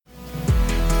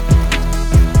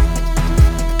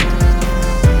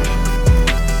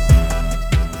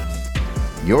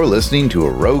You're listening to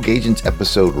a Rogue Agents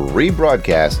episode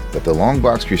rebroadcast that the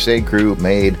Longbox Crusade crew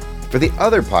made for the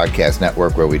other podcast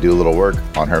network where we do a little work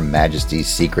on Her Majesty's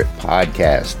Secret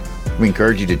Podcast. We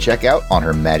encourage you to check out On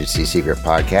Her Majesty's Secret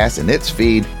Podcast and its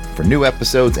feed for new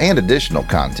episodes and additional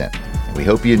content. And we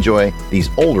hope you enjoy these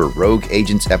older Rogue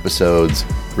Agents episodes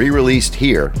re-released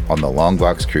here on the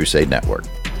Longbox Crusade Network.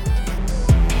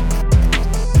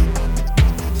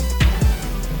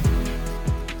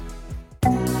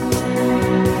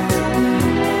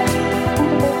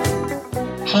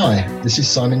 Hi, this is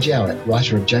Simon Jowett,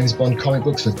 writer of James Bond comic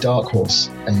books for Dark Horse,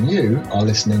 and you are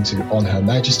listening to On Her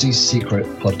Majesty's Secret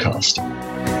Podcast.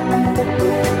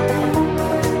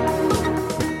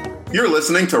 You're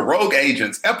listening to Rogue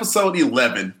Agents, Episode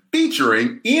 11,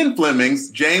 featuring Ian Fleming's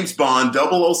James Bond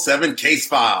 007 Case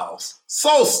Files,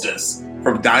 Solstice,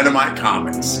 from Dynamite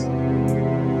Comics.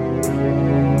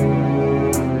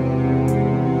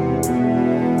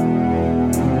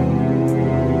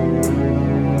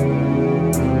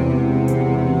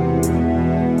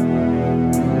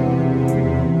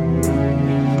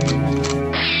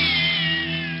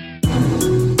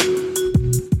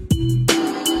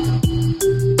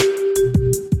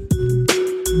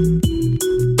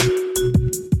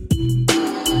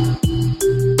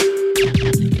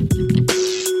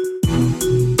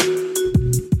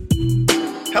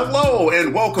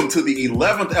 Welcome to the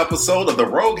 11th episode of the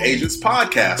Rogue Agents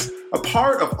Podcast, a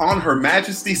part of On Her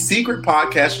Majesty's Secret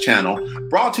Podcast channel,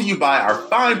 brought to you by our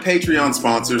fine Patreon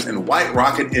sponsors and White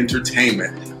Rocket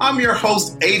Entertainment. I'm your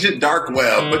host, Agent Dark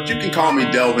Web, but you can call me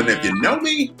Delvin if you know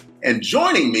me. And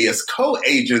joining me as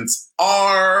co-agents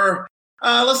are,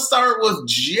 let's start with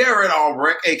Jared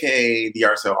Albrecht, aka the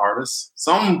RSL Artist.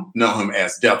 Some know him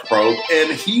as Death Probe,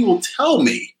 and he will tell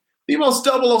me the most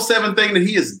 007 thing that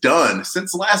he has done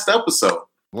since last episode.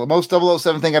 Well, most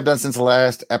 007 thing I've done since the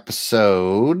last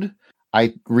episode,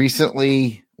 I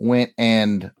recently went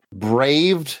and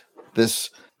braved this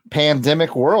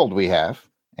pandemic world we have,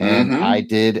 and I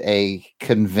did a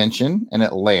convention in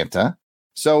Atlanta.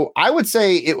 So I would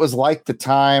say it was like the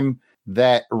time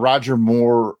that Roger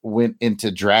Moore went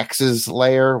into Drax's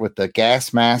lair with the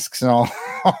gas masks and all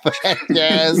that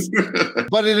jazz.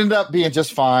 But it ended up being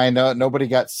just fine. Nobody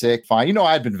got sick. Fine. You know,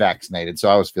 I'd been vaccinated, so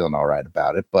I was feeling all right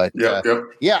about it. But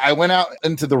yeah, I went out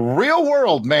into the real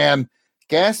world, man.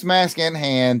 Gas mask in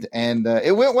hand, and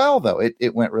it went well, though.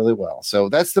 It went really well. So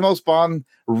that's the most Bond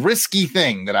risky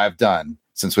thing that I've done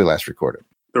since we last recorded.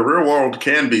 The real world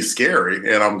can be scary,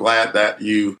 and I'm glad that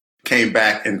you came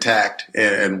back intact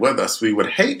and with us. We would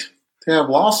hate to have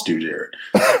lost you, Jared.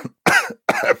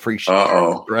 I appreciate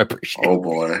it. I appreciate it. Oh,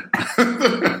 boy.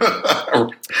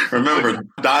 Remember,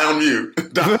 die on mute.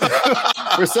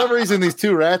 For some reason, these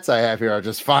two rats I have here are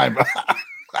just fine.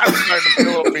 I'm starting to feel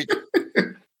a little weak.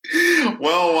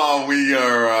 Well, while we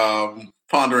are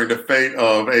pondering the fate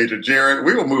of Agent Jared,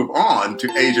 we will move on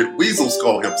to Agent Weasel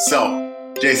Skull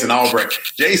himself, Jason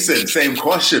Albrecht. Jason, same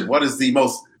question. What is the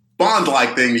most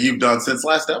Bond-like thing that you've done since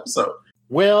last episode?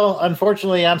 Well,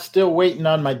 unfortunately, I'm still waiting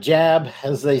on my jab,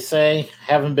 as they say.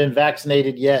 Haven't been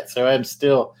vaccinated yet, so I'm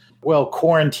still,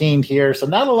 quarantined here. So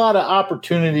not a lot of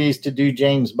opportunities to do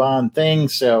James Bond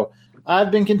things. So I've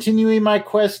been continuing my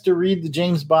quest to read the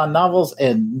James Bond novels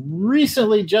and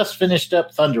recently just finished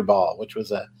up Thunderball, which was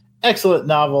an excellent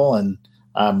novel, and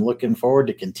I'm looking forward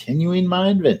to continuing my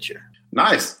adventure.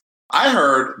 Nice. I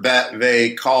heard that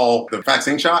they call the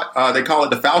vaccine shot, they call it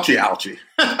the Fauci ouchie.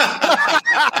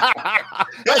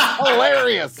 That's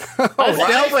hilarious.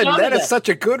 Delvin, that is such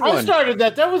a good one. I started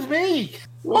that. That was me.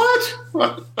 What?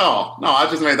 No, I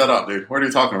just made that up, dude. What are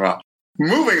you talking about?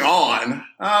 Moving on,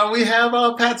 we have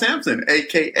Pat Sampson,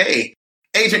 a.k.a.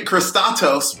 Agent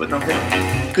Christatos. But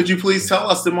could you please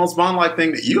tell us the most Bond-like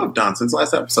thing that you have done since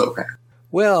last episode, Pat?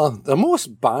 Well, the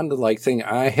most Bond-like thing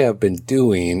I have been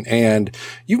doing, and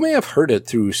you may have heard it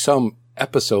through some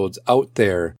episodes out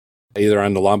there, either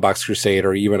on the Longbox Crusade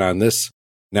or even on this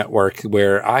network,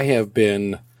 where I have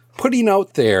been putting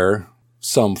out there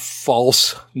some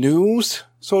false news,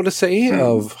 so to say,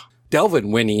 of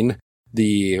Delvin winning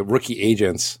the rookie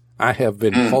agents. I have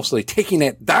been falsely taking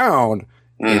it down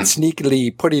and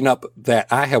sneakily putting up that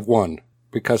I have won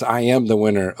because I am the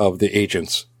winner of the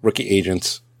agents, rookie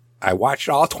agents. I watched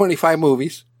all 25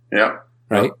 movies. Yeah.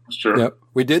 Right? That's true. Yep.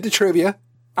 We did the trivia.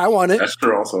 I won it. That's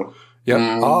true also.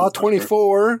 Yep. All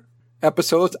 24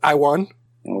 episodes, I won.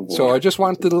 Oh, so I just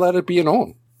wanted to let it be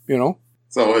known, you know?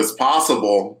 So it's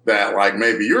possible that, like,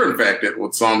 maybe you're infected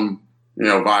with some,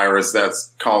 virus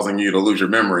that's causing you to lose your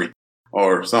memory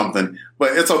or something.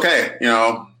 But it's okay.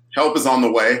 Help is on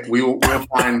the way. We'll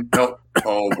find help.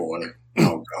 Oh, boy.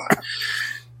 Oh, God.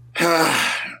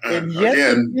 And yet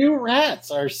the new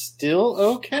rats are still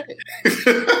okay.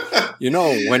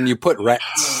 When you put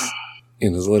rats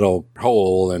in this little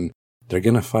hole and they're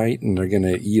going to fight and they're going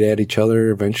to eat at each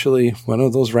other, eventually one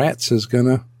of those rats is going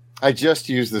to... I just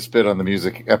used this bit on the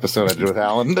music episode I did with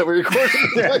Alan that we recorded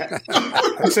today.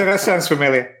 So that sounds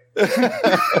familiar.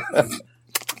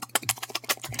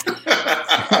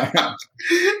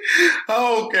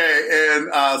 Okay,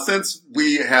 and since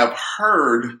we have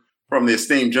heard from the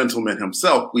esteemed gentleman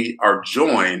himself, we are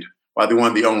joined by the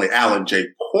one, the only Alan J.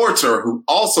 Porter, who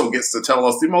also gets to tell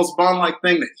us the most Bond-like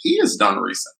thing that he has done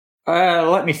recently.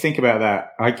 Let me think about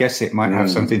that. I guess it might have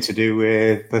something to do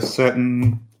with a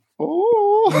certain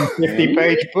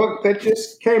 50-page book that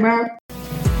just came out.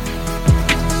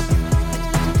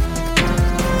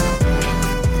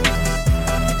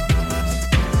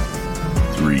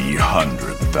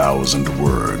 300,000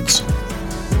 words,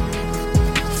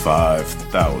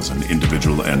 5,000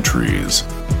 individual entries,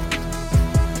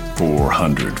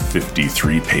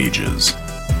 453 pages,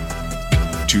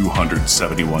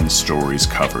 271 stories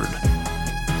covered,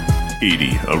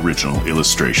 80 original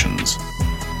illustrations.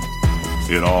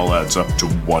 It all adds up to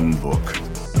one book,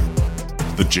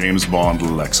 The James Bond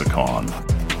Lexicon,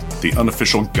 the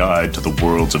unofficial guide to the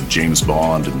worlds of James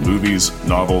Bond in movies,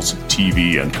 novels,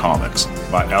 TV, and comics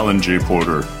by Alan J.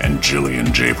 Porter and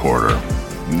Jillian J. Porter.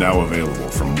 Now available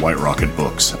from White Rocket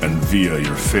Books and via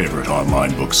your favorite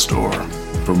online bookstore.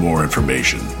 For more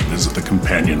information, visit the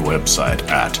companion website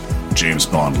at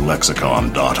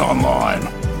jamesbondlexicon.online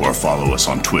or follow us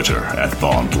on Twitter at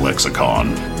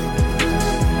BondLexicon.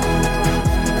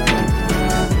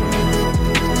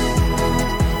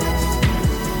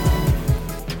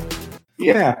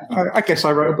 Yeah, I guess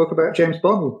I wrote a book about James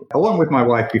Bond along with my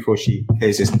wife before she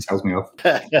hears this and tells me off.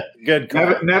 Good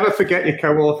call. Never forget your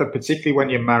co-author, particularly when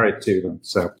you're married to them.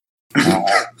 So,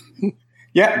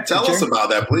 yeah. Tell us about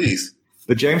that, please.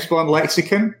 The James Bond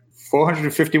Lexicon,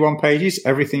 451 pages,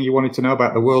 everything you wanted to know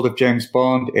about the world of James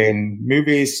Bond in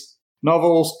movies,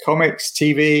 novels, comics,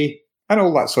 TV, and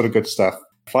all that sort of good stuff.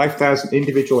 5,000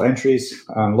 individual entries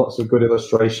and lots of good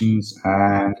illustrations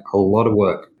and a lot of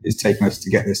work is taking us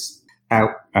to get this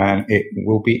out, and it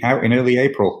will be out in early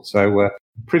April. So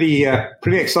pretty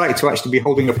excited to actually be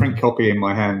holding a print copy in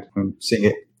my hand and seeing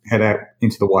it head out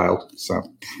into the wild. So,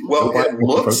 well, it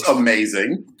looks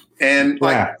amazing. And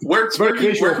where can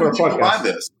you buy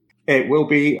this? It will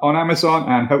be on Amazon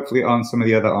and hopefully on some of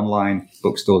the other online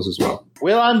bookstores as well.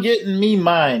 Well, I'm getting me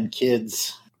mine,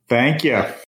 kids. Thank you.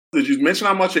 Did you mention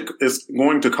how much it is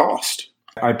going to cost?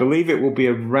 I believe it will be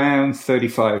around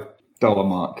 $35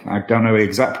 mark. I don't know the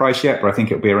exact price yet, but I think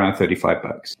it'll be around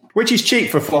 $35, which is cheap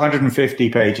for 450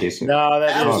 pages. No,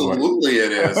 absolutely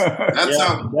it is.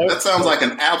 That sounds like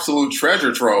an absolute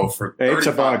treasure trove for $35. It's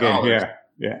a bargain.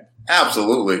 Yeah.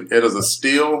 Absolutely, it is a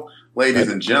steal, ladies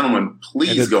and gentlemen.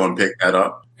 Please go and pick that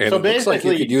up. And so it looks like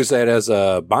you could use that as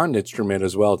a Bond instrument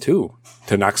as well, too,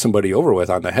 to knock somebody over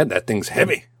with on the head. That thing's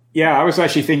heavy. Yeah, I was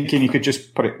actually thinking you could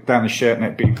just put it down the shirt and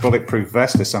it'd be bulletproof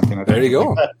vest or something. There you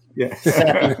go. Yeah.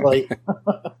 Exactly.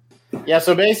 Yeah,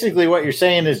 so basically what you're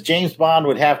saying is James Bond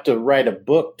would have to write a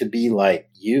book to be like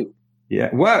you.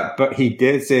 Yeah, well, but he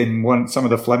did in some of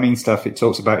the Fleming stuff. It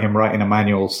talks about him writing a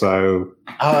manual. So,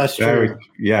 that's true.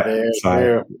 Yeah,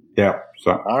 true. Yeah.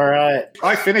 So, all right,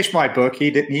 I finished my book. He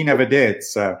didn't. He never did.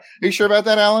 So, are you sure about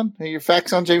that, Alan? Are your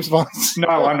facts on James Bond? No,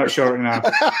 I'm not sure now.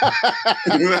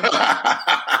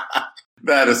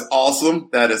 That is awesome.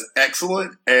 That is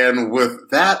excellent. And with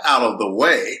that out of the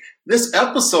way, this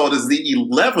episode is the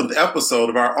 11th episode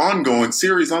of our ongoing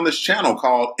series on this channel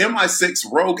called MI6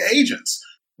 Rogue Agents,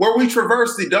 where we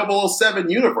traverse the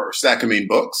 007 universe. That can mean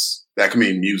books, that can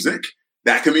mean music,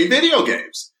 that can mean video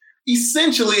games.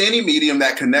 Essentially any medium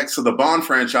that connects to the Bond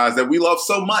franchise that we love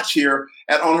so much here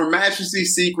at On Her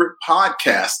Majesty's Secret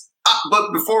Podcast.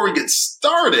 But before we get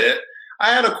started,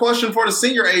 I had a question for the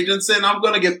senior agents, and I'm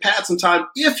going to give Pat some time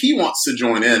if he wants to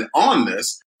join in on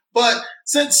this. But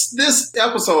since this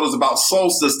episode is about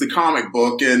Solstice, the comic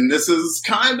book, and this is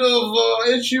kind of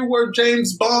an issue where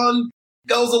James Bond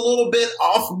goes a little bit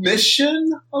off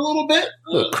mission, a little bit.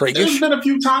 There's been a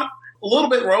few times. A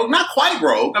little bit rogue, not quite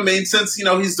rogue. I mean, since, he's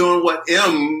doing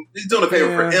he's doing a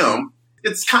favor for M,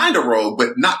 it's kind of rogue, but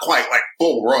not quite like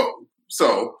full rogue.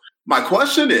 So my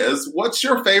question is, what's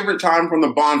your favorite time from the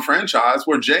Bond franchise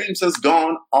where James has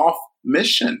gone off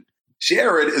mission?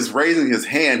 Jared is raising his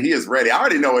hand. He is ready. I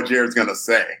already know what Jared's going to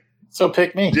say. So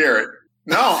pick me. Jared.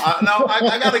 No,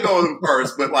 I got to go with him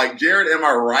first. But Jared, am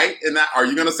I right in that? Are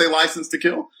you going to say License to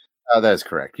Kill? That is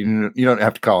correct. You don't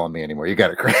have to call on me anymore. You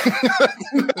got it correct.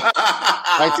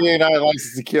 1989,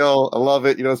 License to Kill. I love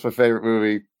it. It's my favorite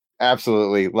movie.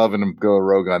 Absolutely. Loving him go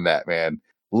rogue on that, man.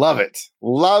 Love it.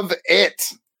 Love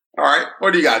it. All right.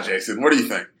 What do you got, Jason? What do you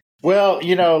think? Well,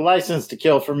 License to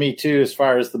Kill for me, too, as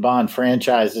far as the Bond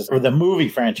franchises or the movie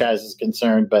franchise is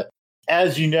concerned. But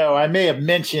as you know, I may have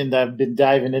mentioned I've been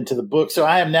diving into the book. So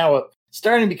I am now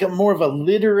starting to become more of a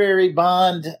literary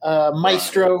Bond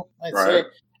maestro, I'd say.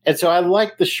 And so I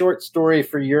like the short story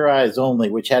For Your Eyes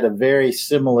Only, which had a very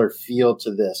similar feel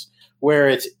to this, where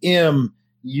it's M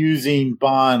using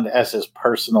Bond as his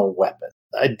personal weapon.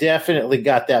 I definitely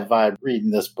got that vibe reading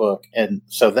this book. And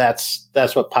so that's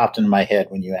what popped into my head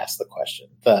when you asked the question.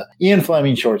 The Ian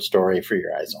Fleming short story For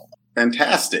Your Eyes Only.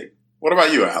 Fantastic. What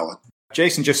about you, Alan?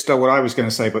 Jason just stole what I was going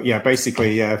to say, but yeah,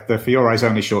 basically, the For Your Eyes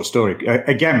Only short story.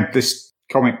 Again, this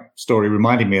comic story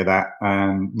reminded me of that.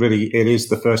 And really, it is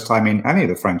the first time in any of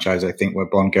the franchise, I think, where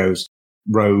Bond goes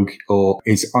rogue or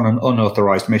is on an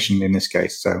unauthorized mission in this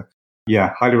case. So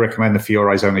yeah, highly recommend the For Your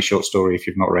Eyes Only short story if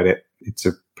you've not read it. It's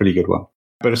a pretty good one.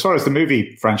 But as far as the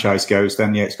movie franchise goes,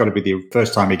 then yeah, it's got to be the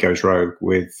first time he goes rogue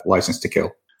with License to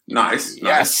Kill. Nice.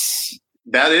 Yes.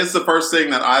 That is the first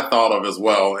thing that I thought of as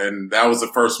well. And that was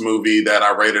the first movie that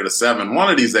I rated a 7.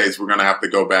 One of these days, we're going to have to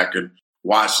go back and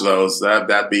watch those.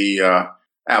 That'd be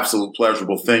absolute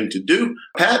pleasurable thing to do.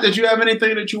 Pat, did you have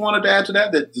anything that you wanted to add to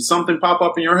that? Did something pop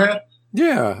up in your head?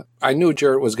 Yeah, I knew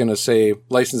Jarrett was going to say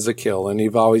License to Kill, and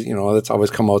you've always, that's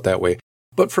always come out that way.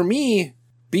 But for me,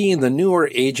 being the newer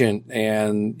agent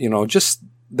and, just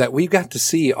that we got to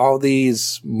see all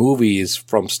these movies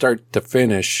from start to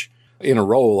finish in a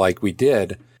row like we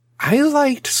did, I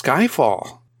liked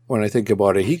Skyfall when I think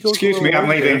about it. He goes, excuse me, I'm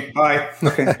leaving. Bye.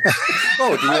 Okay.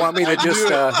 Oh, do you want me to just,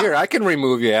 here, I can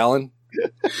remove you, Alan.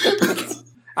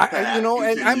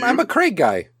 I'm a Craig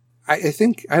guy. I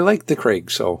think I like the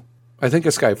Craig, so I think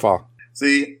of Skyfall.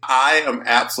 See, I am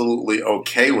absolutely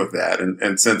okay with that.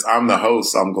 And since I'm the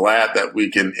host, I'm glad that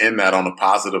we can end that on a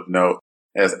positive note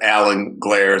as Alan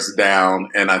glares down.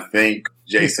 And I think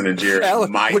Jason and Jared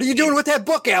Alan, might. What are you doing with that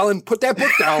book, Alan? Put that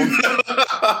book down.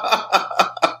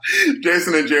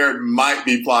 Jason and Jared might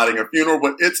be plotting a funeral,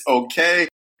 but it's okay.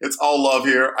 It's all love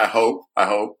here. I hope.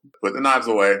 Put the knives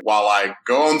away while I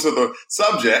go on to the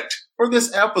subject for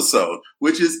this episode,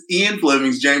 which is Ian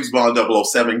Fleming's James Bond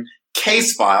 007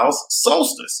 Case Files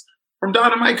Solstice from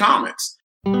Dynamite Comics.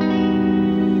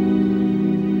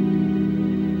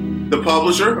 The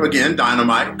publisher, again,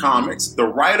 Dynamite Comics. The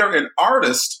writer and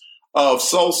artist of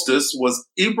Solstice was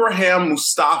Ibrahim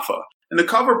Mustafa, and the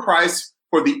cover price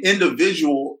for the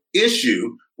individual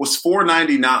issue was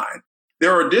 $4.99.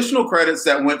 There are additional credits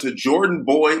that went to Jordan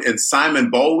Boyd and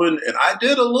Simon Boland, and I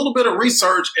did a little bit of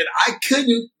research, and I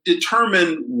couldn't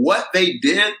determine what they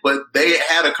did, but they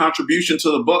had a contribution to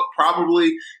the book,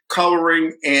 probably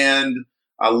coloring and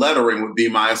lettering would be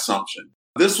my assumption.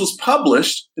 This was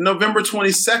published November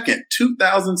 22nd,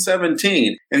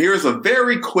 2017, and here's a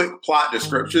very quick plot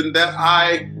description that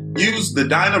I used the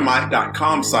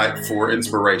Dynamite.com site for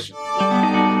inspiration.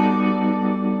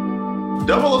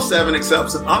 007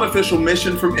 accepts an unofficial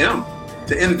mission from M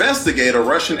to investigate a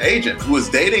Russian agent who is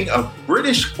dating a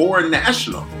British foreign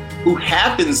national who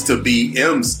happens to be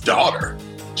M's daughter.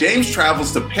 James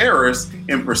travels to Paris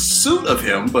in pursuit of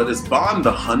him, but is Bond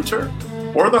the hunter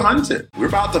or the hunted? We're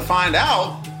about to find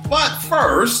out, but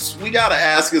first, we gotta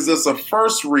ask, is this a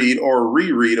first read or a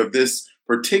reread of this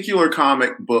particular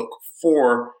comic book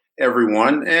for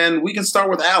everyone? And we can start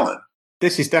with Alan.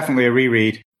 This is definitely a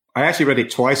reread. I actually read it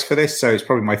twice for this, so it's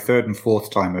probably my third and fourth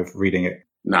time of reading it.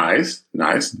 Nice.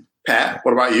 Pat,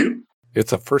 what about you?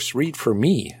 It's a first read for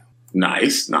me.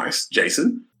 Nice.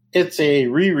 Jason? It's a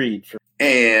reread for me.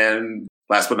 And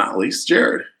last but not least,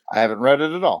 Jared. I haven't read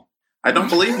it at all. I don't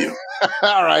believe you.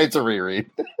 All right, it's a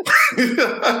reread.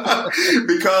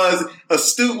 Because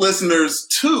astute listeners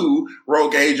to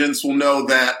Rogue Agents will know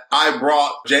that I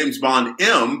brought James Bond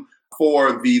M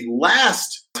for the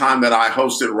last time that I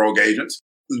hosted Rogue Agents.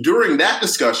 During that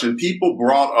discussion, people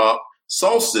brought up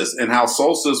Solstice and how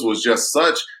Solstice was just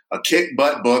such a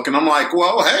kick-butt book. And I'm like,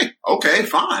 well, hey, okay,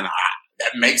 fine.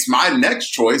 That makes my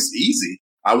next choice easy.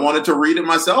 I wanted to read it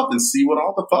myself and see what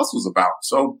all the fuss was about.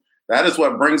 So that is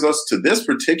what brings us to this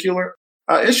particular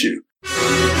issue.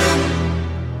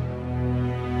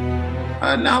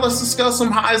 Now let's discuss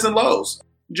some highs and lows.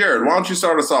 Jared, why don't you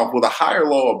start us off with a high or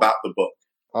low about the book?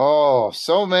 Oh,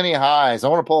 so many highs. I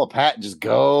want to pull a Pat and just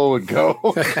go and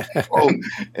talk.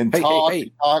 And talk.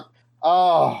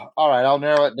 Oh, all right. I'll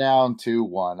narrow it down to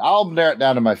one. I'll narrow it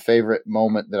down to my favorite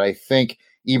moment that I think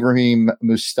Ibrahim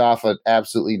Mustafa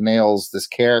absolutely nails this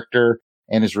character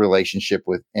and his relationship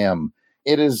with M.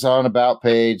 It is on about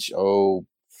page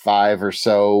 5 or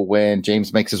so when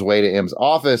James makes his way to M's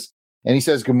office And he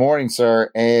says, "Good morning, sir."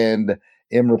 And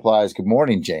M replies, "Good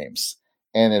morning, James."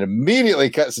 And it immediately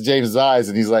cuts to James's eyes,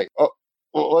 and he's like, "Oh,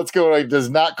 well, let's go." He does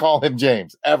not call him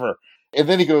James ever. And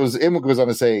then M goes on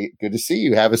to say, "Good to see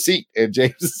you. Have a seat." And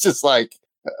James is just like,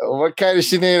 "What kind of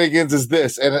shenanigans is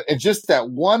this?" And just that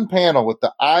one panel with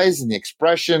the eyes and the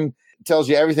expression tells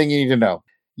you everything you need to know.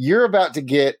 You're about to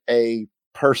get a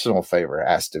personal favor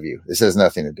asked of you. This has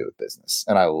nothing to do with business.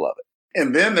 And I love it.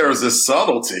 And then there's this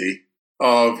subtlety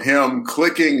of him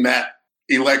clicking that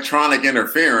electronic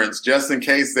interference just in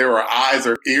case there were eyes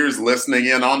or ears listening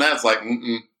in on that. It's like,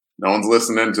 no one's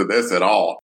listening to this at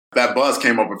all. That buzz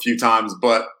came up a few times,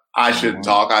 but I should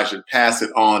talk. I should pass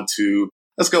it on to,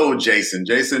 let's go with Jason.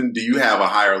 Jason, do you have a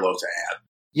high or low to add?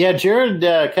 Yeah, Jared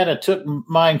kind of took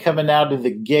mine coming out of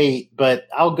the gate, but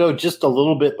I'll go just a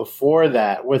little bit before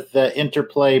that with the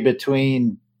interplay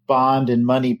between Bond and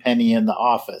Moneypenny in the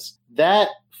office. That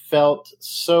felt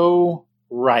so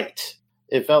right.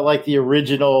 It felt like the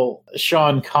original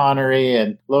Sean Connery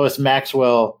and Lois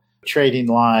Maxwell trading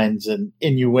lines and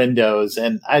innuendos,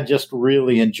 and I just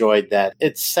really enjoyed that.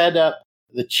 It set up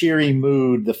the cheery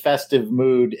mood, the festive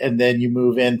mood, and then you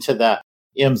move into the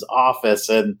M's office,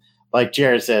 and like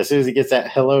Jared said, as soon as he gets that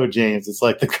 "hello, James," it's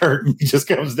like the curtain just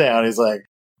comes down. He's like,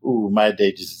 "Ooh, my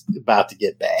day just about to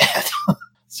get bad."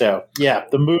 So, yeah,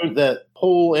 the mood, the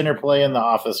whole interplay in the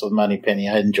office with Moneypenny,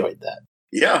 I enjoyed that.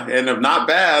 Yeah, and if not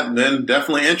bad, then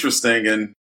definitely interesting.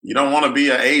 And you don't want to be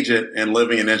an agent and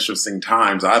living in interesting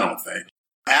times, I don't think.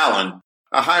 Alan,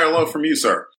 a high or low from you,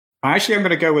 sir? Actually, I'm going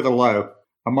to go with a low.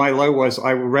 And my low was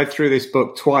I read through this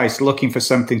book twice looking for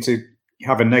something to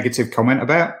have a negative comment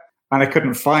about, and I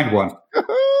couldn't find one.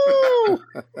 I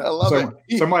love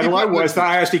it. So my low was that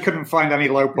I actually couldn't find any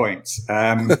low points.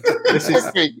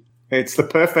 It's the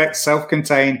perfect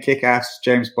self-contained, kick-ass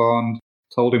James Bond,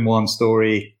 told in one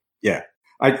story. Yeah.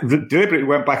 I deliberately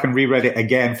went back and reread it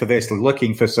again for this,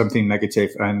 looking for something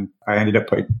negative, and I ended up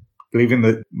leaving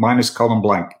the minus column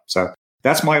blank. So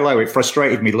that's my low. It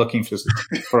frustrated me looking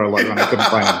for a low, and I couldn't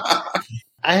find it.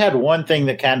 I had one thing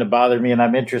that kind of bothered me, and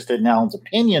I'm interested in Alan's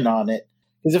opinion on it.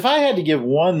 Because if I had to give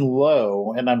one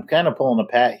low, and I'm kind of pulling a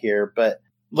Pat here, but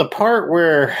the part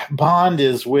where Bond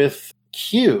is with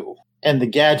Q and the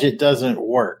gadget doesn't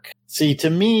work. See,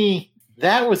 to me,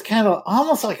 that was kind of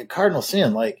almost like a cardinal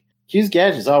sin. Like, Q's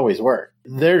gadgets always work.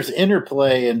 There's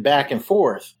interplay and back and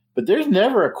forth, but there's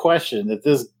never a question that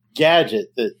this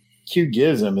gadget that Q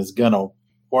gives him is going to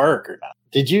work or not.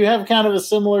 Did you have kind of a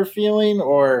similar feeling,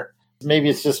 or maybe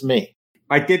it's just me?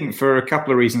 I didn't, for a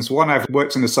couple of reasons. One, I've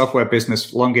worked in the software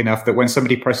business long enough that when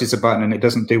somebody presses a button and it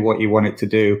doesn't do what you want it to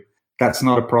do, that's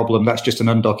not a problem. That's just an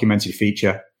undocumented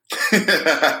feature.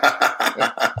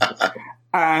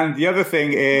 And the other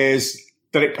thing is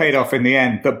that it paid off in the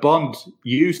end, that Bond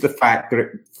used the fact that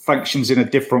it functions in a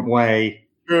different way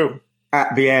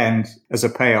at the end as a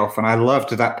payoff. And I loved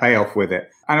that payoff with it.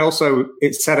 And also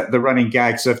it set up the running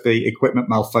gags of the equipment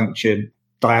malfunction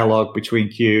dialogue between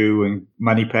Q and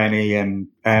Moneypenny and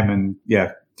M, and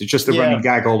just the running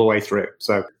gag all the way through.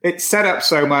 So it set up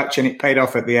so much and it paid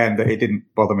off at the end that it didn't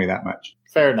bother me that much.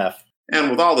 Fair enough. And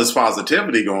with all this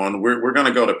positivity going, we're going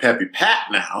to go to Peppy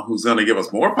Pat now, who's going to give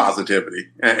us more positivity.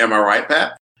 Am I right,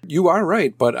 Pat? You are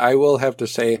right, but I will have to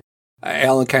say,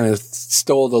 Alan kind of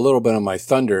stole a little bit of my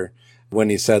thunder when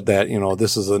he said that,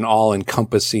 this is an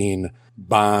all-encompassing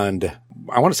Bond,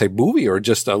 I want to say movie or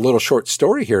just a little short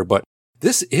story here, but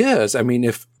this is,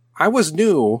 if I was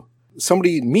new,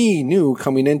 me new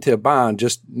coming into Bond,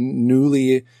 just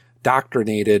newly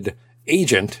doctrinated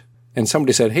agent, and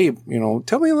somebody said, "Hey,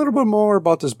 tell me a little bit more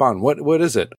about this Bond. What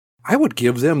is it?" I would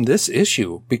give them this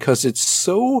issue because it's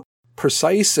so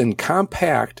precise and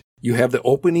compact. You have the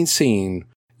opening scene.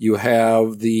 You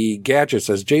have the gadgets,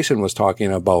 as Jason was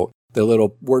talking about, the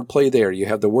little wordplay there. You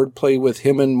have the wordplay with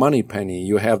him and Moneypenny.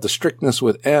 You have the strictness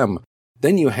with M.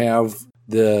 Then you have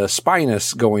the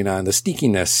spyness going on, the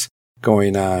sneakiness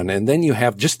going on. And then you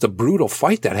have just the brutal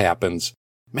fight that happens.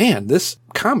 Man, this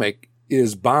comic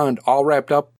is Bond all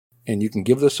wrapped up, and you can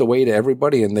give this away to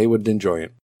everybody and they would enjoy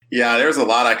it. Yeah, there's a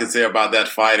lot I could say about that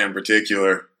fight in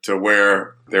particular, to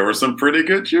where there was some pretty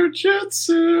good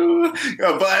jujitsu.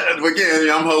 But again,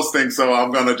 I'm hosting, so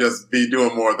I'm going to just be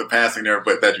doing more of the passing there,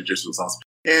 but that jujitsu was awesome.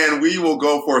 And we will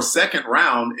go for a second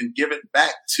round and give it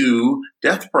back to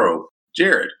Death Probe.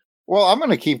 Jared. Well, I'm going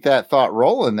to keep that thought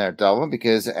rolling there, Delvin,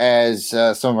 because as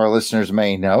some of our listeners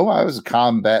may know, I was a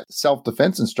combat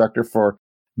self-defense instructor for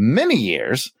many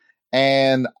years,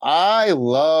 and I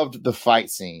loved the fight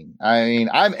scene.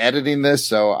 I'm editing this,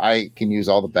 so I can use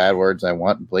all the bad words I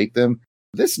want and bleep them.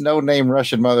 This no-name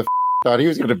Russian motherfucker thought he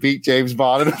was going to beat James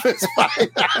Bond in this fight.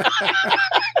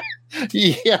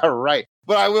 Yeah, right.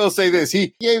 But I will say this.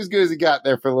 He gave as good as he got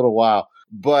there for a little while.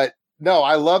 But no,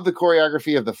 I love the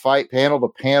choreography of the fight panel to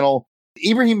panel.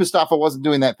 Ibrahim Mustafa wasn't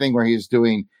doing that thing where he was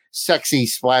doing sexy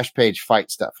splash page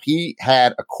fight stuff. He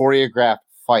had a choreographed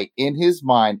fight in his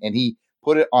mind, and he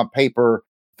put it on paper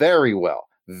very well.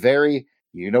 Very,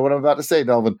 you know what I'm about to say,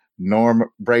 Delvin, Norm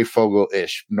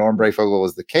Brayfogle-ish. Norm Brayfogle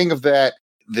was the king of that.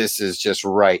 This is just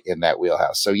right in that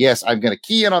wheelhouse. So yes, I'm going to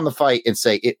key in on the fight and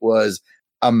say it was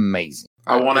amazing.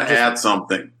 I want to add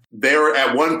something. There,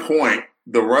 at one point,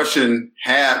 the Russian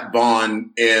had Bond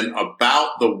in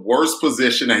about the worst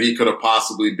position that he could have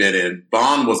possibly been in.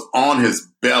 Bond was on his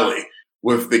belly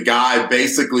with the guy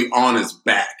basically on his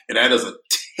back. And that is a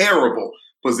terrible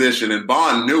position. And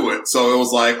Bond knew it. So it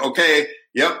was like, okay,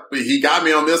 yep, he got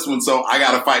me on this one. So I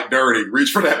got to fight dirty, reach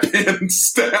for that pin,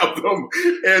 stab him.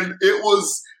 And it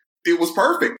was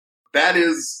perfect. That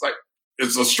is like,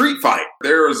 it's a street fight.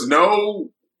 There is no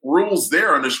rules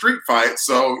there in the street fight.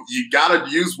 So you got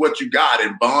to use what you got.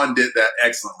 And Bond did that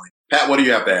excellently. Pat, what do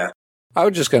you have to add? I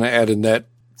was just going to add in that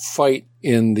fight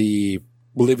in the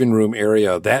living room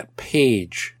area, that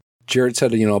page, Jared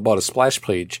said, about a splash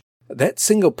page, that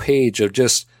single page of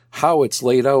just how it's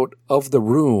laid out of the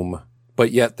room,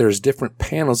 but yet there's different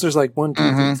panels. There's like 1,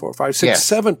 2, 3, 4, 5, 6,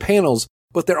 7 panels,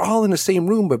 but they're all in the same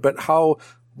room, but how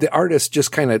the artist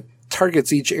just kind of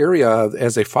targets each area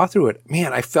as they fought through it.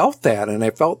 Man, I felt that, and I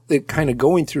felt it kind of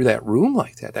going through that room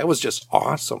like that. That was just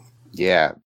awesome.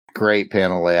 Yeah, great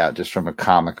panel layout just from a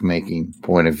comic making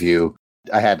point of view.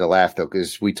 I had to laugh, though,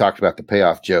 because we talked about the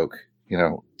payoff joke,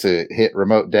 to hit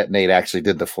remote detonate actually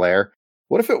did the flare.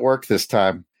 What if it worked this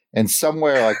time? And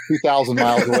somewhere like 2,000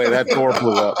 miles away, that door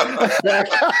blew up.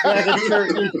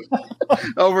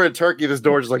 Over in Turkey, this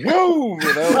door just like, whoa!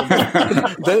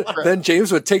 Then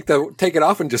James would take it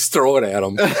off and just throw it at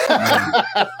him.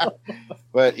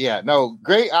 But yeah, no,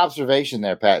 great observation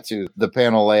there, Pat, too. The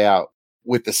panel layout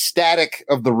with the static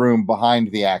of the room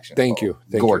behind the action. Thank you.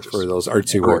 Thank you for those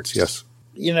artsy words. Yes.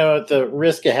 At the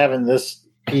risk of having this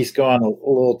piece go on a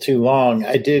little too long,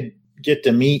 I did get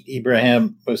to meet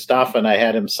Ibrahim Mustafa, and I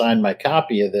had him sign my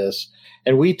copy of this.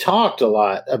 And we talked a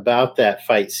lot about that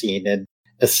fight scene. And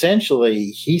essentially,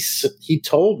 he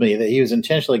told me that he was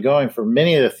intentionally going for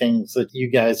many of the things that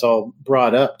you guys all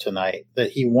brought up tonight,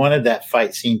 that he wanted that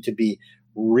fight scene to be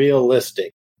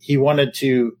realistic. He wanted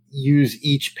to use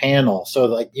each panel.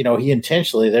 So he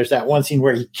intentionally, there's that one scene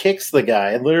where he kicks the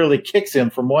guy and literally kicks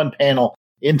him from one panel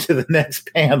into the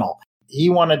next panel. He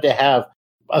wanted to have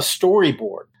a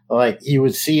storyboard. Like you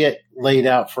would see it laid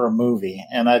out for a movie.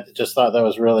 And I just thought that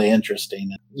was really interesting.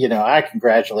 I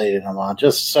congratulated him on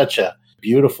just such a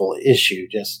beautiful issue,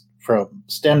 just from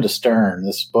stem to stern.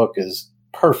 This book is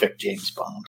perfect James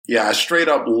Bond. Yeah, I straight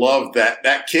up love that.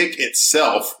 That kick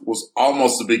itself was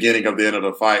almost the beginning of the end of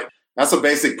the fight. That's a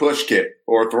basic push kick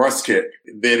or thrust kick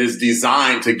that is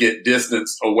designed to get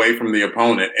distance away from the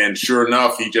opponent. And sure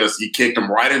enough, he kicked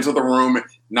him right into the room,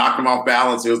 knocked him off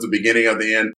balance. It was the beginning of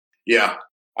the end. Yeah.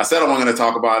 I said I wasn't going to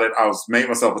talk about it. I made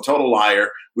myself a total liar.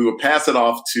 We will pass it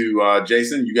off to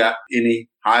Jason. You got any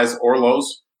highs or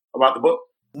lows about the book?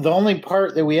 The only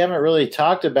part that we haven't really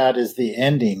talked about is the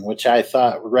ending, which I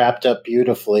thought wrapped up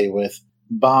beautifully with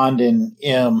Bond and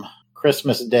M,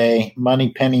 Christmas Day,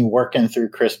 Moneypenny working through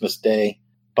Christmas Day.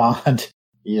 Bond,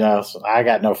 so I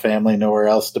got no family, nowhere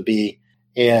else to be.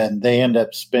 And they end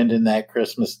up spending that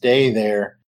Christmas Day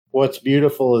there. What's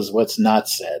beautiful is what's not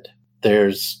said.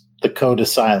 There's the code of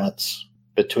silence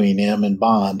between him and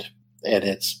Bond, and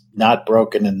it's not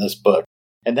broken in this book.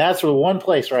 And that's the one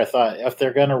place where I thought, if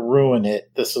they're going to ruin it,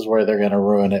 this is where they're going to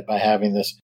ruin it, by having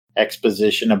this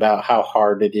exposition about how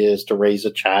hard it is to raise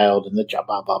a child and the job,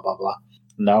 blah, blah, blah, blah.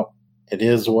 No, it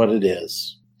is what it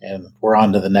is. And we're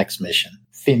on to the next mission.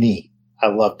 Fini. I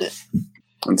loved it.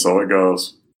 And so it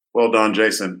goes. Well done,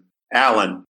 Jason.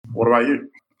 Alan, what about you?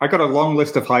 I got a long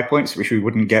list of high points, which we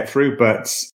wouldn't get through,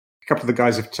 but a couple of the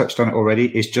guys have touched on it already.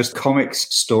 It's just comics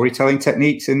storytelling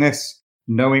techniques in this.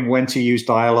 Knowing when to use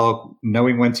dialogue,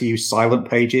 knowing when to use silent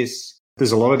pages.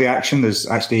 There's a lot of the action. There's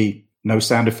actually no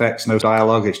sound effects, no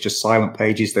dialogue. It's just silent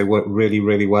pages. They work really,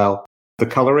 really well. The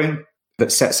coloring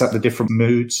that sets up the different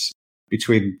moods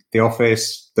between the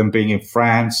office, them being in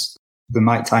France, the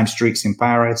nighttime streets in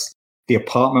Paris, the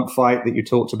apartment fight that you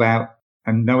talked about,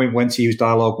 and knowing when to use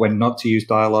dialogue, when not to use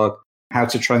dialogue, how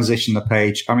to transition the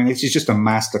page. I mean, this is just a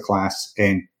masterclass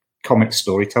in comic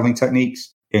storytelling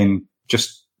techniques in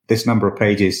just this number of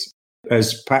pages.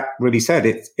 As Pat really said,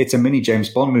 it's a mini James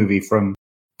Bond movie, from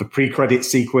the pre-credit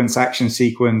sequence, action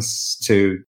sequence,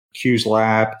 to Q's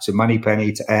lab, to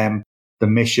Moneypenny, to M, the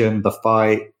mission, the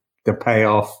fight, the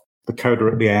payoff, the coda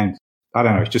at the end. I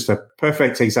don't know, it's just a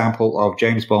perfect example of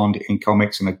James Bond in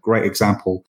comics and a great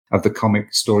example of the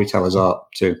comic storyteller's art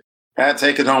too. Pat,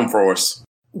 take it home for us.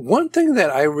 One thing that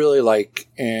I really like,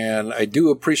 and I do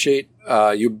appreciate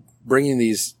you bringing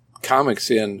these comics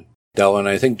in, Del, and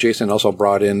I think Jason also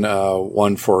brought in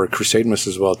one for Crusade Miss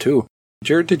as well too.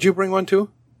 Jared, did you bring one too?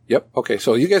 Yep. Okay,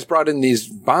 so you guys brought in these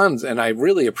bonds, and I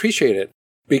really appreciate it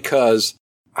because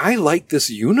I like this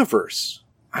universe.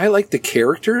 I like the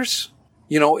characters.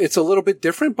 You know, it's a little bit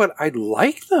different, but I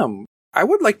like them. I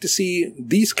would like to see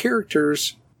these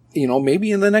characters, you know,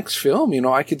 maybe in the next film. You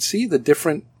know, I could see the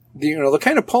different, you know, they're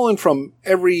kind of pulling from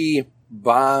every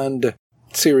Bond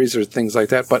series or things like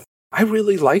that, but I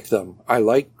really like them. I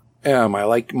like M. I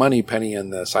like Moneypenny in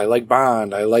this. I like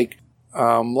Bond. I like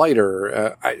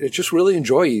Lighter. I just really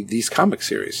enjoy these comic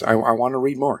series. I want to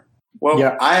read more. Well,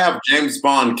 yeah. I have James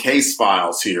Bond case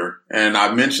files here, and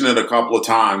I've mentioned it a couple of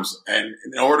times. And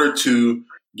in order to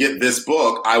get this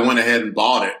book, I went ahead and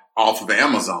bought it off of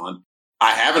Amazon.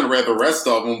 I haven't read the rest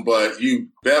of them, but you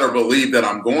better believe that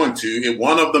I'm going to.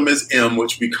 One of them is M,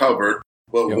 which we covered,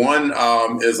 but yep. One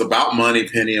is about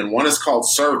Moneypenny, and one is called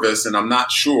Service, and I'm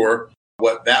not sure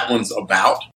what that one's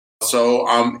about. So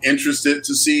I'm interested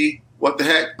to see what the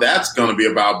heck that's going to be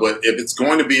about. But if it's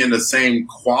going to be in the same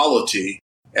quality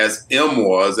as M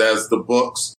was, as the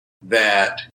books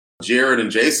that Jared and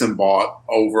Jason bought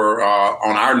over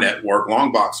on our network,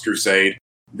 Longbox Crusade,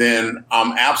 then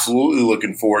I'm absolutely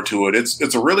looking forward to it.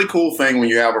 It's a really cool thing when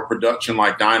you have a production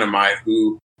like Dynamite,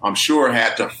 who I'm sure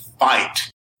had to fight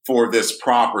for this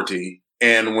property.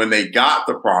 And when they got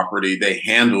the property, they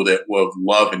handled it with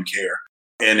love and care.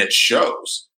 And it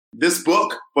shows. This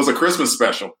book was a Christmas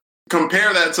special.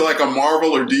 Compare that to like a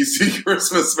Marvel or DC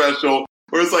Christmas special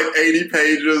where it's like 80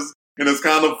 pages and it's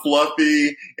kind of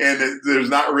fluffy and there's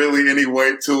not really any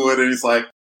weight to it. And it's like,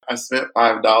 I spent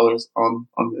 $5 on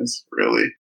this, really?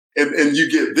 And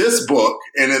you get this book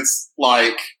and it's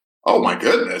like, oh my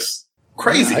goodness,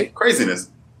 craziness.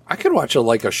 I could watch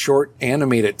a short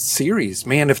animated series.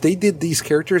 Man, if they did these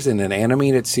characters in an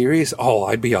animated series,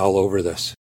 I'd be all over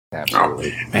this.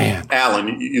 Absolutely. Oh, man.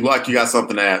 Alan, you got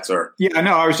something to add, sir? Yeah,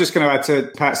 no, I was just going to add to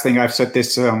Pat's thing. I've said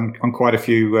this on quite a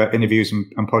few interviews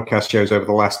and podcast shows over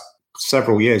the last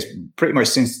several years, pretty much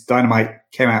since Dynamite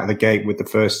came out of the gate with the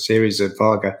first series of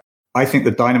Varga. I think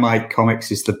the Dynamite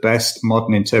comics is the best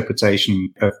modern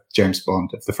interpretation of James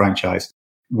Bond, of the franchise.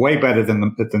 Way better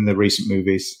than the recent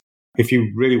movies. If you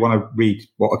really want to read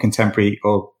what a contemporary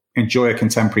or enjoy a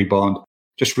contemporary Bond,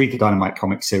 just read the Dynamite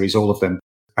comic series, all of them.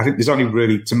 I think there's only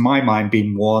really, to my mind,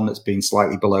 been one that's been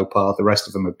slightly below par. The rest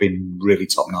of them have been really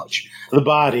top-notch. The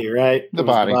Body, right? The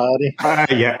Body.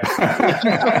 Yeah.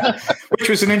 Which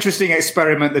was an interesting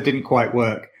experiment that didn't quite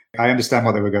work. I understand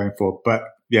what they were going for. But,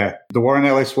 yeah, the Warren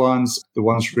Ellis ones, the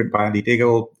ones written by Andy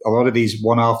Diggle, a lot of these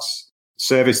one-offs.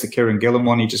 Service, the Kieran Gillen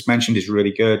one you just mentioned, is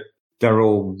really good. They're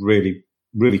all really,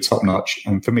 really top-notch.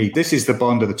 And for me, this is the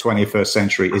Bond of the 21st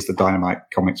century, is the Dynamite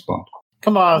comics Bond.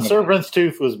 Come on, Serpent's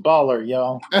Tooth was baller,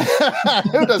 y'all.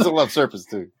 Who doesn't love Serpent's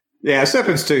Tooth? Yeah,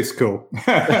 Serpent's Tooth's cool.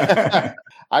 I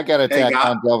got to tag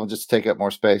on Delvin just to take up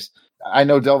more space. I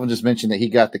know Delvin just mentioned that he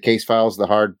got the case files, the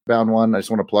hardbound one. I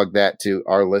just want to plug that to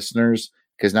our listeners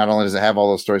because not only does it have all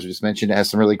those stories we just mentioned, it has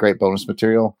some really great bonus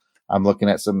material. I'm looking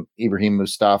at some Ibrahim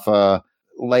Mustafa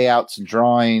layouts and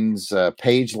drawings,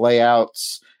 page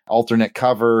layouts, alternate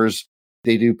covers.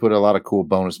 They do put a lot of cool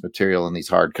bonus material in these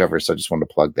hardcovers, so I just wanted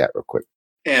to plug that real quick.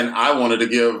 And I wanted to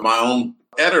give my own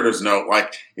editor's note. I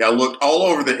looked all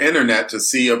over the internet to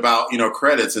see about,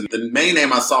 credits, and the main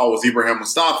name I saw was Ibrahim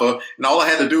Mustafa, and all I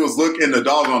had to do was look in the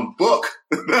doggone book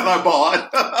that I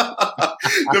bought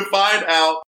to find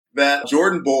out that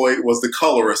Jordan Boyd was the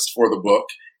colorist for the book,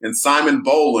 and Simon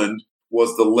Boland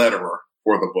was the letterer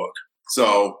for the book.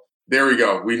 So there we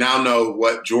go. We now know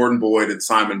what Jordan Boyd and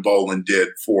Simon Boland did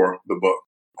for the book.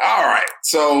 All right.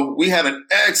 So we had an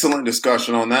excellent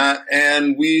discussion on that,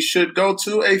 and we should go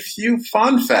to a few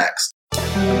fun facts.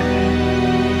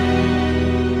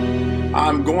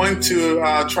 I'm going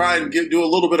to try and do a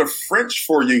little bit of French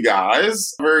for you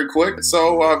guys very quick.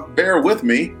 So bear with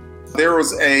me. There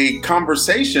was a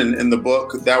conversation in the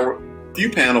book that were few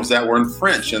panels that were in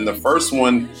French, and the first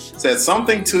one said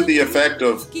something to the effect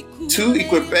of "Tout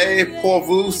équipé pour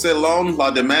vous selon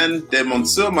la demande de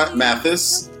Monsieur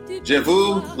Mathis. Je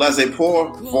vous laisse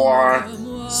pour voir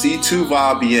si tout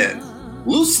va bien."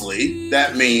 Loosely,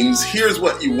 that means, here's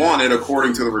what you wanted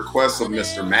according to the request of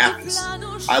Mr. Mathis.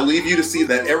 I leave you to see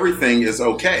that everything is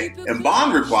okay. And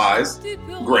Bond replies,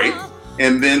 "Great,"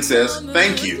 and then says,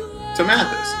 "Thank you," to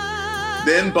Mathis.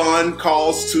 Then Bond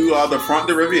calls to the Front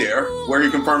de Rivière, where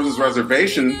he confirms his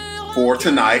reservation for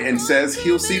tonight and says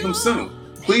he'll see them soon.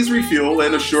 Please refuel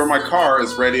and assure my car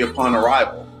is ready upon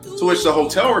arrival. To which the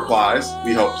hotel replies,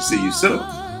 we hope to see you soon.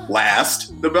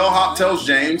 Last, the bellhop tells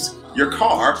James, your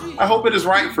car, I hope it is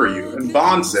right for you. And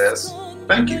Bond says,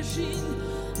 thank you.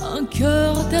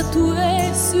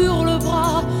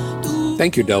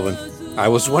 Thank you, Delvin. I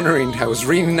was wondering, I was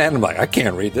reading that and I'm like, I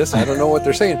can't read this. I don't know what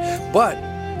they're saying. But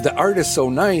the art is so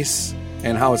nice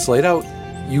and how it's laid out.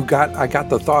 I got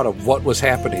the thought of what was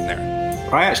happening there.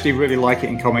 I actually really like it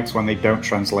in comics when they don't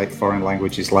translate foreign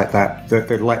languages like that.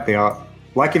 They let the art,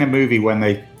 like in a movie when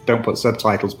they don't put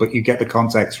subtitles, but you get the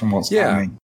context from what's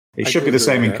happening. It should be the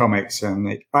same in comics.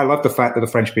 And I love the fact that the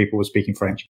French people were speaking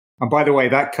French. And by the way,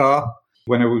 that car,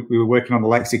 when we were working on the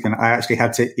lexicon, I actually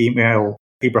had to email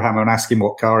Ibrahim and ask him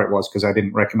what car it was because I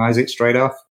didn't recognize it straight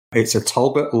off. It's a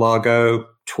Talbot Largo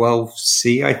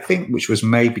 12C, I think, which was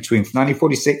made between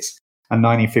 1946 and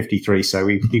 1953. So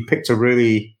he picked a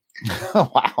really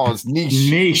wow, it's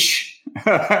niche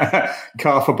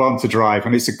car for Bond to drive,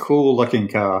 and it's a cool looking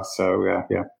car. So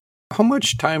yeah. How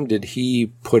much time did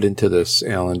he put into this,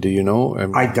 Alan? Do you know?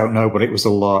 I don't know, but it was a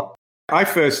lot. I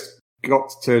first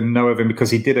got to know of him because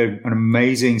he did an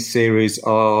amazing series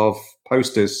of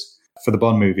posters for the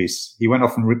Bond movies. He went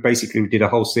off and basically did a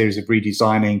whole series of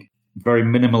redesigning very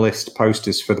minimalist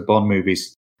posters for the Bond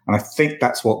movies. And I think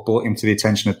that's what brought him to the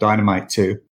attention of Dynamite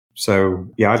too. So,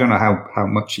 yeah, I don't know how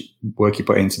much work he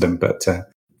put into them. But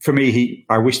for me,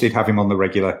 I wish they'd have him on the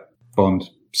regular Bond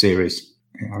series.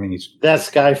 I mean, that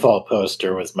Skyfall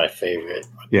poster was my favorite.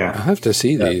 Yeah. I have to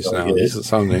see these now. These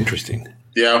sound interesting.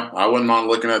 Yeah, I wouldn't mind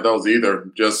looking at those either.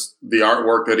 Just the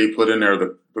artwork that he put in there,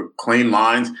 the clean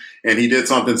lines. And he did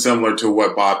something similar to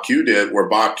what Bob Q did, where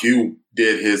Bob Q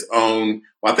did his own,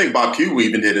 well, I think Bob Q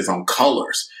even did his own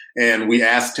colors. And we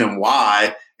asked him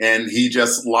why, and he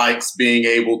just likes being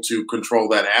able to control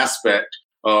that aspect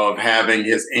of having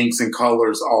his inks and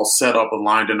colors all set up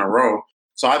aligned in a row.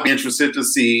 So I'd be interested to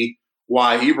see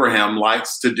why Ibrahim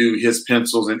likes to do his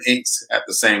pencils and inks at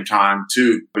the same time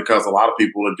too, because a lot of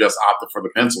people have just opted for the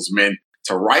pencils. I mean,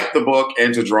 to write the book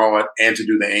and to draw it and to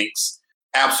do the inks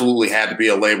absolutely had to be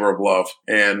a labor of love.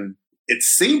 And it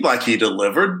seemed like he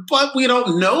delivered, but we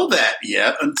don't know that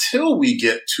yet until we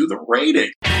get to the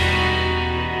rating.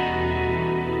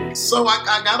 So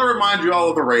I got to remind you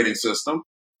all of the rating system.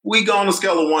 We go on a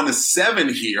scale of 1 to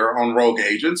 7 here on Rogue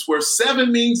Agents, where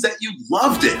 7 means that you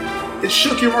loved it. It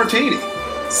shook your martini.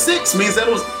 6 means that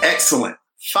it was excellent.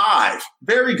 5,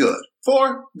 very good.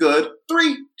 4, good.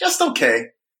 3, just okay.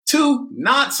 2,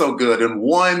 not so good. And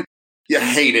 1, you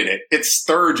hated it. It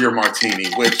stirred your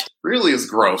martini, which really is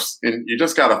gross. And you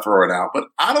just got to throw it out. But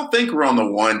I don't think we're on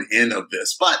the one end of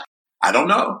this. But I don't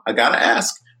know. I got to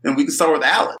ask. And we can start with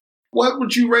Alan. What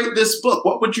would you rate this book?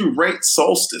 What would you rate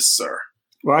Solstice, sir?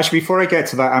 Well, actually, before I get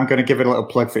to that, I'm going to give it a little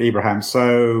plug for Ibrahim.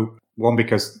 So, one,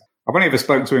 because I've only ever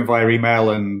spoken to him via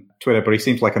email and Twitter, but he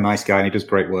seems like a nice guy and he does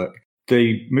great work.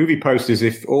 The movie posters,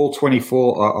 if all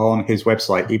 24 are on his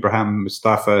website,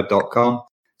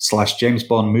 ibrahimmustafa.com/James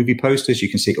Bond movie posters, you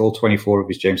can see all 24 of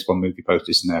his James Bond movie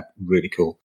posters, and they're really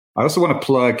cool. I also want to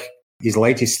plug his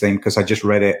latest thing because I just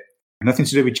read it. Nothing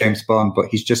to do with James Bond, but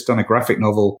he's just done a graphic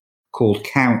novel called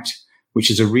Count, which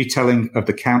is a retelling of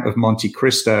the Count of Monte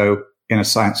Cristo in a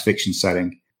science fiction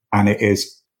setting, and it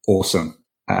is awesome.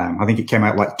 I think it came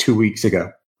out like 2 weeks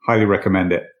ago. Highly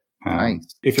recommend it.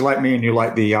 Nice. If you like me and you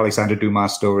like the Alexander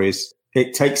Dumas stories,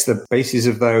 it takes the basis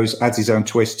of those, adds his own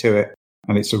twist to it,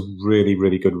 and it's a really,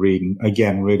 really good read. And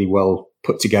again, really well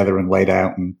put together and laid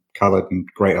out and colored and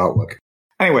great artwork.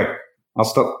 Anyway, I'll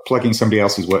stop plugging somebody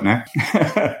else's work now.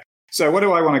 So what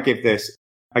do I want to give this?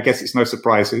 I guess it's no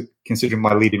surprise, considering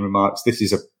my leading remarks, this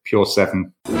is a pure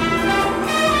 7.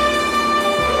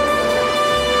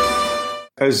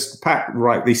 As Pat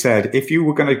rightly said, if you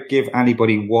were going to give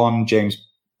anybody one James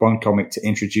Bond comic to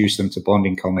introduce them to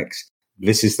Bonding comics,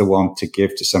 this is the one to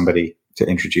give to somebody to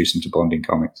introduce them to Bonding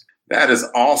comics. That is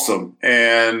awesome.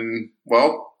 And,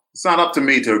 well, it's not up to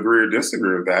me to agree or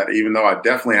disagree with that, even though I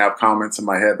definitely have comments in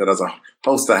my head that as a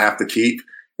host I have to keep.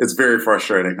 It's very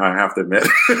frustrating, I have to admit.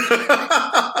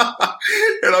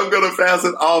 And I'm going to pass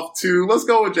it off to, let's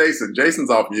go with Jason.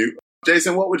 Jason's off mute.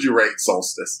 Jason, what would you rate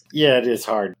Solstice? Yeah, it is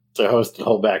hard to host and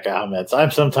hold back comments.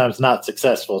 I'm sometimes not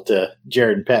successful, to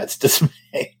Jared and Pat's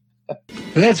dismay.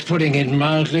 That's putting it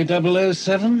mildly,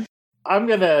 007. I'm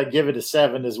going to give it a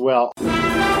 7 as well.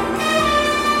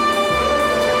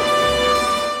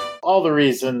 All the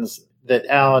reasons that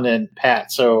Alan and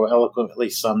Pat so eloquently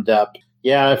summed up.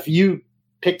 Yeah, if you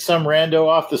pick some rando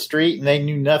off the street and they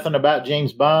knew nothing about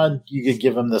James Bond, you could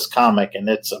give them this comic and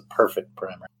it's a perfect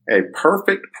primer. A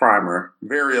perfect primer.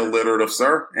 Very alliterative,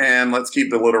 sir. And let's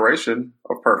keep the alliteration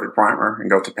of perfect primer and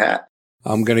go to Pat.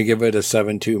 I'm going to give it a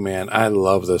 7-2, man. I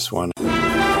love this one.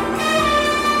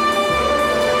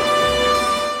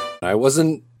 I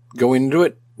wasn't going into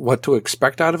it what to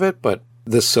expect out of it, but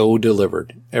this so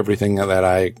delivered everything that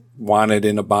I wanted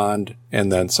in a Bond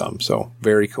and then some. So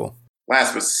very cool.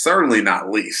 Last but certainly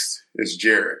not least is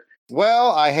Jared.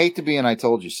 Well, I hate to be an I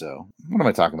told you so. What am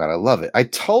I talking about? I love it. I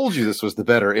told you this was the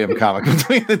better M comic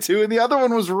between the two, and the other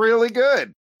one was really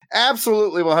good.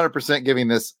 Absolutely 100% giving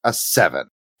this a 7.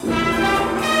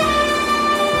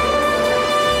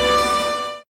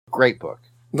 Great book.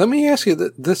 Let me ask you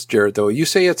this, Jared, though. You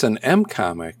say it's an M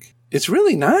comic. It's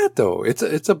really not, though.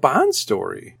 It's a Bond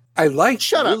story. I like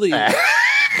Shut really. Up,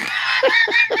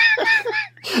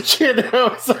 You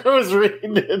know, so I was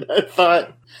reading it and I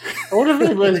thought, I wonder if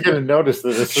anybody's going to notice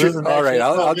this. All right,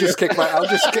 I'll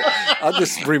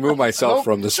just remove myself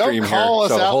from the stream here.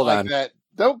 So hold on. That.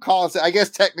 Don't call us. I guess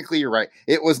technically you're right.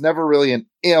 It was never really an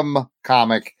M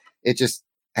comic. It just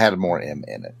had more M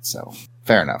in it. So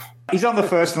fair enough. He's on the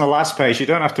first and the last page. You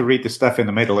don't have to read the stuff in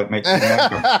the middle. It makes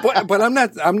it but I'm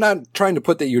not trying to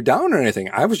put that you down or anything.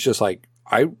 I was just like,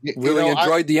 I really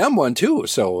enjoyed the M one too.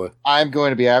 So I'm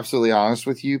going to be absolutely honest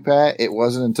with you, Pat. It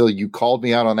wasn't until you called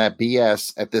me out on that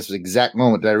BS at this exact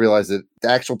moment that I realized that the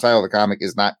actual title of the comic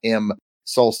is not M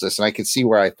Solstice. And I could see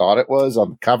where I thought it was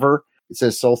on the cover. It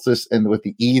says Solstice and with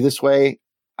the E this way.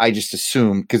 I just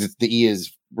assumed because the E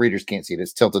is readers can't see it.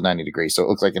 It's tilted 90 degrees. So it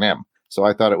looks like an M. So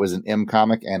I thought it was an M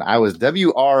comic and I was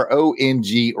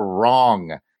WRONG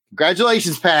wrong.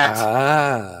 Congratulations,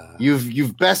 Pat.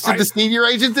 You've bested the senior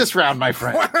agent this round, my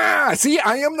friend. See,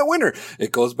 I am the winner.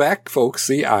 It goes back, folks.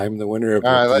 See, I'm the winner of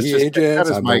the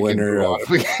agents. I'm the winner of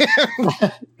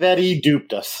that he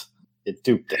duped us. It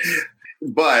duped us.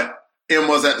 But M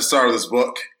was at the start of this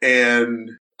book,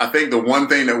 and I think the one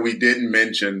thing that we didn't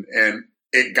mention, and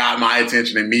it got my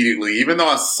attention immediately, even though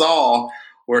I saw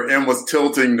where M was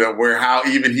tilting to where how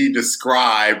even he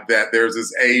described that there's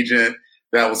this agent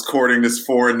that was courting this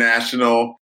foreign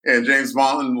national. And James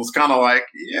Bond was kind of like,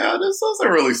 yeah, this doesn't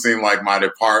really seem like my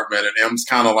department. And M's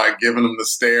kind of like giving him the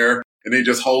stare. And he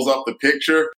just holds up the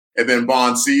picture. And then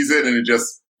Bond sees it and it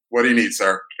just, what do you need,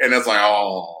 sir? And it's like,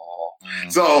 oh.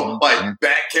 So like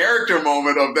that character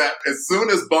moment of that, as soon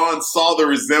as Bond saw the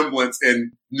resemblance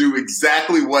and knew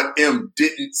exactly what M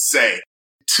didn't say,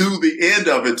 to the end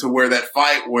of it, to where that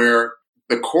fight where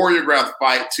the choreographed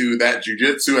fight to that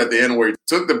jujitsu at the end where he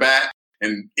took the bat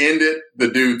and ended the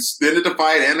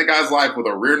fight and the guy's life with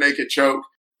a rear naked choke.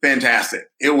 Fantastic.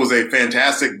 It was a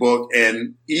fantastic book.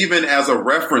 And even as a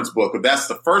reference book, if that's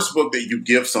the first book that you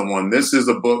give someone, this is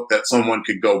a book that someone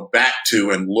could go back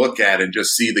to and look at and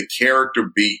just see the character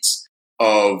beats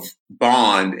of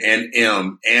Bond and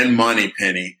M and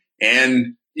Moneypenny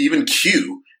and even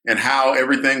Q and how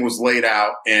everything was laid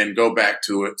out and go back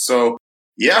to it. So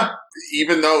yeah,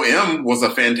 even though M was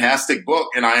a fantastic book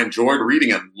and I enjoyed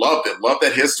reading it, loved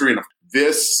that history. And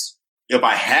this, if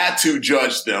I had to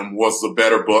judge them, was the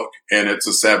better book. And it's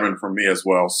a 7 for me as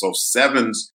well. So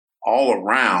 7s all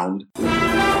around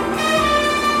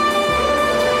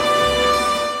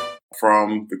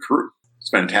from the crew. It's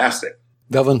fantastic.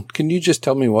 Delvin, can you just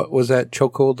tell me what was that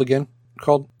chokehold again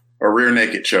called? A rear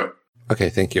naked choke. Okay,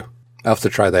 thank you. I'll have to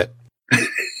try that.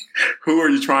 Who are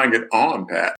you trying it on,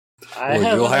 Pat?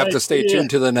 Well, you'll have to stay tuned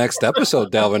to the next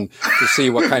episode, Delvin, to see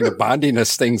what kind of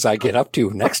bondiness things I get up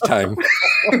to next time.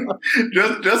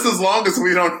 just as long as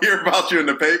we don't hear about you in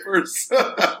the papers.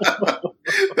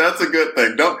 That's a good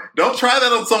thing. Don't try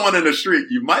that on someone in the street.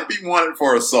 You might be wanted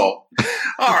for assault.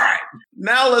 All right.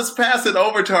 Now let's pass it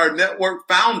over to our network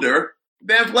founder,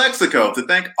 Dan Plexico, to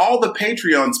thank all the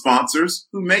Patreon sponsors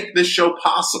who make this show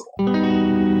possible.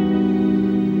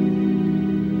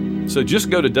 So just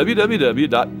go to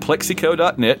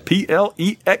www.plexico.net,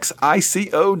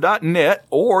 Plexico.net,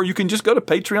 or you can just go to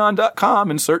patreon.com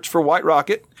and search for White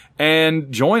Rocket and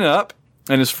join up.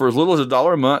 And it's for as little as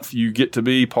 $1 a month, you get to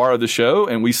be part of the show.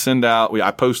 And we send out,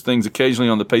 I post things occasionally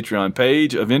on the Patreon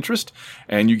page of interest,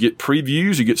 and you get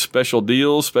previews, you get special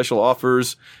deals, special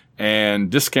offers, and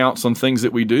discounts on things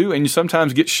that we do, and you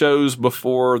sometimes get shows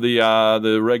before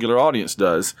the regular audience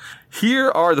does. Here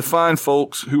are the fine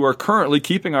folks who are currently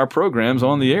keeping our programs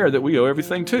on the air that we owe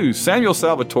everything to: Samuel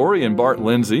Salvatore and Bart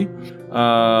Lindsay,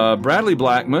 Bradley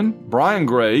Blackman, Brian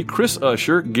Gray, Chris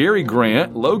Usher, Gary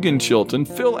Grant, Logan Chilton,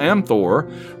 Phil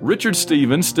Amthor, Richard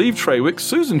Stevens, Steve Trawick,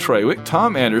 Susan Trawick,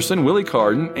 Tom Anderson, Willie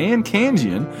Carden, Ann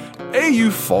Kanjian,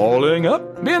 AU Falling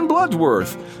Up, Ben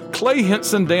Bloodsworth, Clay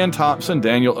Henson, Dan Thompson,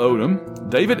 Daniel Odom,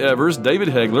 David Evers, David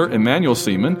Hegler, Emmanuel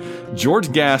Seaman,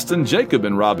 George Gaston, Jacob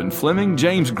and Robin Fleming,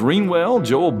 James Greenwell,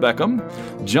 Joel Beckham,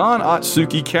 John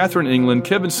Otsuki, Catherine England,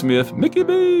 Kevin Smith, Mickey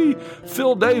B,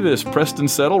 Phil Davis, Preston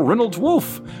Settle, Reynolds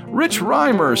Wolf, Rich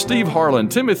Reimer, Steve Harlan,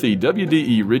 Timothy,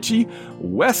 WDE Ritchie,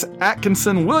 Wes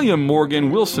Atkinson, William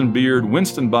Morgan, Wilson Beard,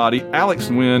 Winston Body, Alex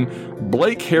Wynn,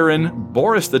 Blake Heron,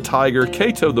 Boris the Tiger,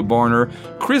 Cato the Barner,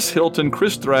 Chris Hilton,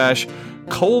 Chris Thrash,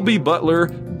 Colby Butler,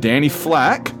 Danny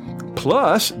Flack,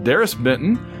 plus Darius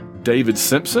Benton, David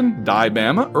Simpson, Di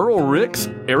Bama, Earl Ricks,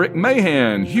 Eric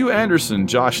Mahan, Hugh Anderson,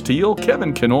 Josh Teal,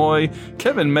 Kevin Kenoy,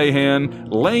 Kevin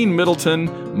Mahan, Lane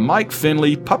Middleton, Mike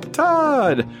Finley, Papa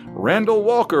Todd, Randall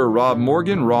Walker, Rob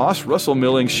Morgan, Ross, Russell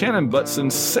Milling, Shannon Butson,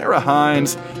 Sarah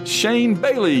Hines, Shane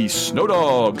Bailey,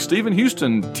 Snowdog, Stephen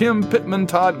Houston, Tim Pittman,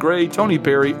 Todd Gray, Tony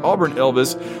Perry, Auburn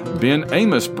Elvis, Ben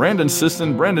Amos, Brandon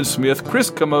Sisson, Brandon Smith, Chris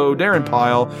Camo, Darren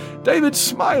Pyle, David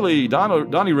Smiley,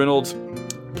 Donnie Reynolds,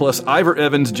 plus Ivor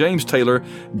Evans, James Taylor,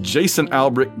 Jason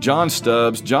Albrick, John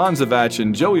Stubbs, John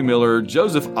Zavachin, Joey Miller,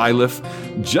 Joseph Iliff,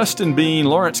 Justin Bean,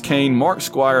 Lawrence Kane, Mark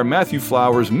Squire, Matthew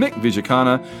Flowers, Mick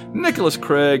Vijakana, Nicholas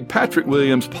Craig, Patrick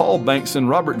Williams, Paul Bankson,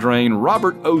 Robert Drain,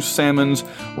 Robert O. Salmons,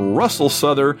 Russell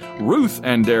Souther, Ruth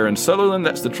and Darren Sutherland,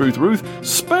 that's the truth, Ruth,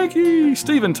 Spanky,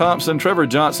 Stephen Thompson, Trevor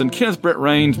Johnson, Kenneth Brent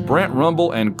Raines, Brent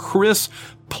Rumble, and Chris,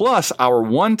 plus our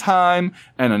one-time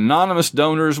and anonymous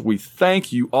donors. We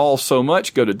thank you all so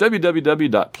much. Go to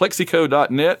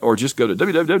www.plexico.net or just go to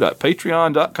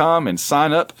www.patreon.com and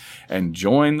sign up and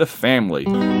join the family.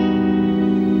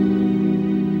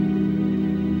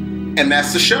 And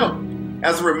that's the show.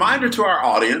 As a reminder to our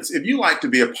audience, if you'd like to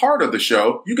be a part of the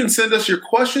show, you can send us your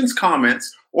questions,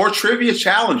 comments, or trivia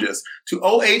challenges to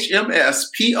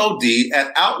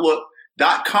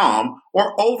ohmspod@outlook.com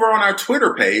or over on our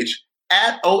Twitter page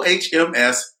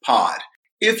 @OHMSPod.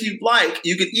 If you'd like,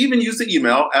 you can even use the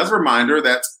email as a reminder,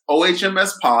 that's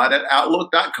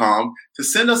ohmspod@outlook.com, to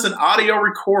send us an audio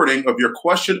recording of your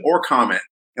question or comment,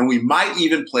 and we might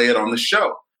even play it on the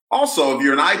show. Also, if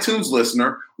you're an iTunes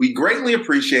listener, we greatly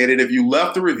appreciate it if you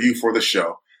left a review for the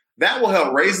show. That will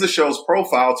help raise the show's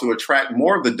profile to attract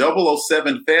more of the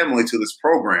 007 family to this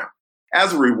program.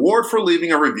 As a reward for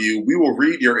leaving a review, we will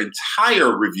read your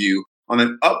entire review on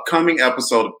an upcoming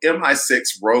episode of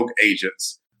MI6 Rogue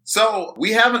Agents. So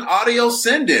we have an audio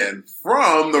send-in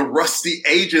from the Rusty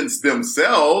Agents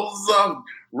themselves,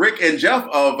 Rick and Jeff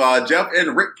of Jeff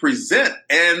and Rick Present,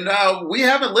 and we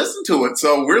haven't listened to it,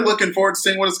 so we're looking forward to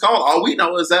seeing what it's called. All we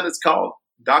know is that it's called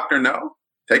Dr. No.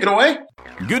 Take it away.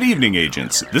 Good evening,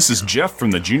 agents. This is Jeff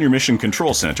from the Junior Mission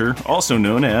Control Center, also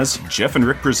known as Jeff and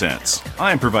Rick Presents.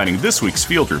 I am providing this week's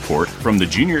field report from the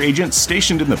junior agents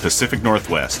stationed in the Pacific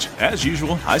Northwest. As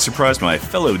usual, I surprised my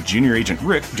fellow junior agent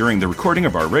Rick during the recording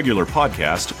of our regular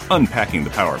podcast, Unpacking the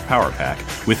Power Pack,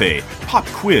 with a pop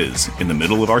quiz in the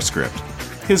middle of our script.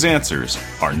 His answers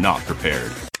are not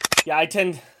prepared. Yeah, I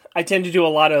tend to do a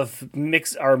lot of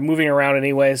moving around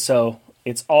anyway, so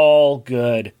it's all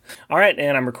good. All right,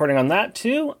 and I'm recording on that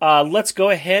too. Let's go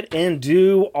ahead and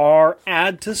do our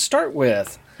ad to start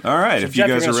with. All right, so if Jeff,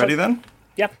 you guys are ready then?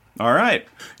 Yep. All right.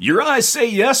 Your eyes say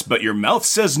yes, but your mouth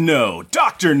says no.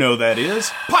 Dr. No, that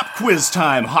is. Pop quiz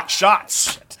time, hot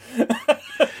shots.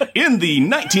 In the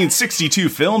 1962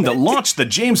 film that launched the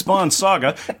James Bond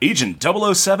saga, Agent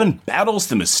 007 battles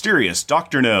the mysterious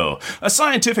Dr. No, a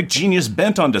scientific genius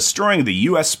bent on destroying the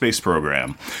U.S. space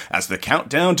program. As the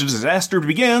countdown to disaster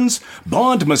begins,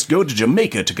 Bond must go to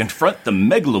Jamaica to confront the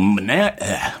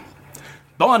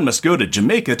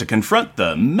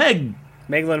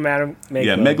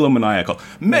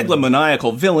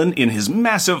megalomaniacal villain in his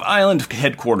massive island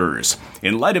headquarters.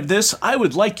 In light of this, I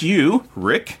would like you,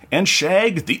 Rick, and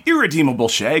Shag, the irredeemable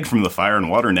Shag from the Fire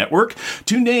and Water Network,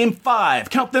 to name 5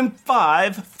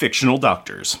 fictional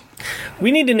doctors.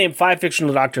 We need to name 5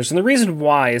 fictional doctors, and the reason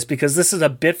why is because this is a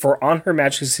bit for On Her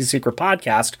Majesty's Secret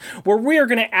Podcast, where we are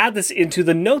going to add this into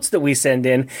the notes that we send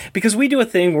in, because we do a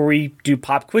thing where we do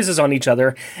pop quizzes on each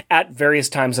other at various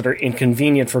times that are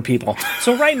inconvenient for people.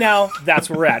 So right now,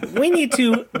 that's where we're at. We need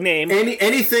to name...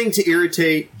 Anything to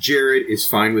irritate Jared is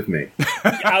fine with me.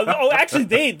 Actually,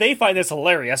 they find this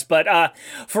hilarious, but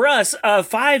for us,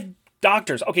 5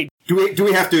 doctors. Okay. Do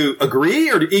we have to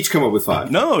agree, or do each come up with 5?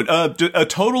 No, a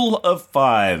total of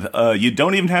 5. You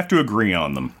don't even have to agree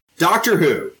on them. Doctor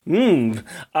Who.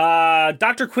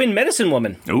 Dr. Quinn, Medicine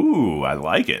Woman. Ooh, I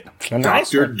like it.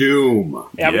 Dr. Doom.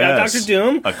 Yeah, we got Dr.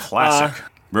 Doom. A classic.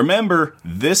 Remember,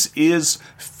 this is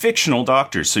fictional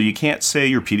doctors, so you can't say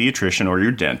your pediatrician or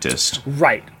your dentist.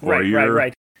 Right.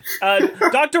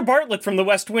 Dr. Bartlett from The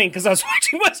West Wing, because I was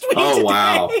watching West Wing today.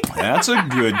 Wow. That's a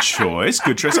good choice.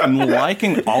 Good choice. I'm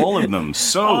liking all of them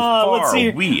so far. Let's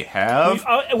see. We have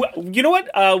you know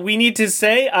what? We need to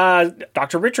say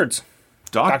Dr. Richards.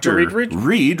 Dr.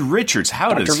 Reed Richards. How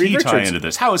Dr. does Reed he tie Richards. into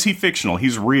this? How is he fictional?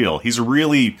 He's real. He's a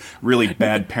really, really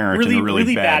bad parent and a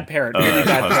really bad parent. Really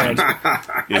bad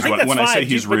parent. When I say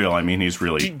he's real, I mean he's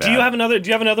really bad. Do you have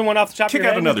another one off the top of your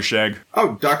head? Kick out another, Shag.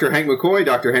 Oh, Dr. Hank McCoy,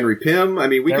 Dr. Henry Pym. I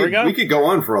mean, we could go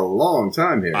on for a long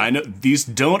time here. I know these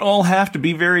don't all have to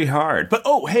be very hard, but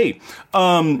hey,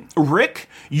 Rick,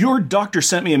 your doctor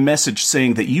sent me a message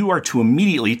saying that you are to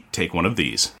immediately take one of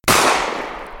these.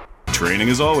 Training,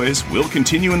 as always, will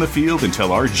continue in the field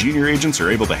until our junior agents are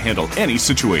able to handle any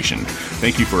situation.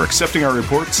 Thank you for accepting our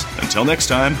reports. Until next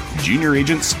time, junior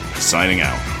agents signing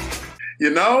out.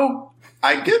 You know,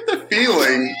 I get the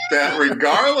feeling that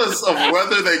regardless of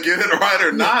whether they get it right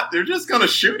or not, they're just going to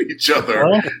shoot each other.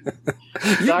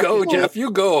 You go, Jeff. You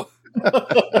go.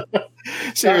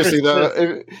 Seriously,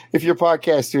 though, if your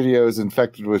podcast studio is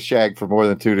infected with shag for more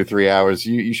than 2 to 3 hours,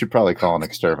 you should probably call an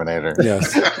exterminator.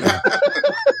 Yes.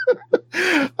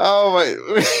 Oh, my.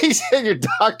 He said your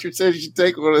doctor said you should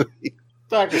take one of these.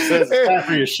 Doctor says it's time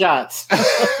for your shots.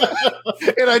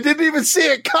 And I didn't even see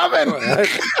it coming.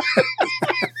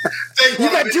 Take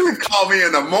one of these and call me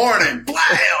in the morning.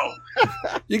 Blam!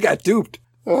 You got duped.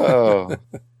 Oh.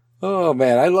 Oh,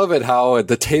 man. I love it how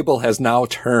the table has now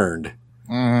turned.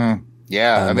 Mm-hmm.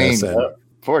 Yeah. I mean,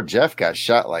 poor Jeff got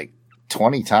shot like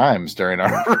 20 times during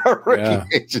our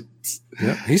rookie agents.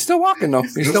 Yeah. He's still walking, though.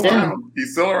 He's still walking.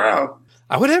 He's still around.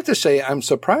 I would have to say I'm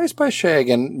surprised by Shag,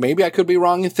 and maybe I could be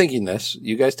wrong in thinking this.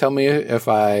 You guys tell me if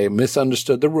I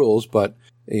misunderstood the rules, but,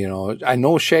 you know, I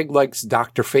know Shag likes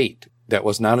Dr. Fate. That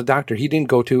was not a doctor he didn't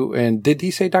go to. And did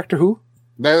he say Doctor Who?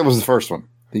 That was the first one.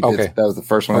 That was the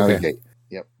first one out of the gate.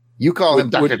 Yep. You call him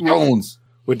Dr. Jones.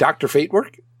 Would Dr. Fate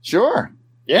work? Sure.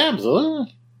 Yeah,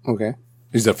 absolutely. Okay.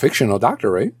 He's a fictional doctor,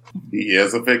 right? He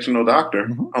is a fictional doctor.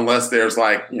 Mm-hmm. Unless there's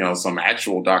like, some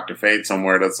actual Dr. Fate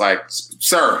somewhere that's like,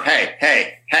 sir,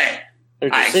 hey,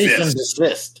 I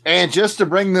exist. And just to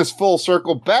bring this full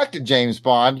circle back to James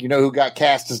Bond, you know who got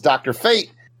cast as Dr.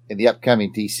 Fate in the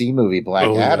upcoming DC movie Black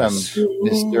Adam? Yes.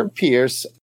 Mr. Pierce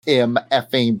M.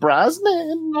 F.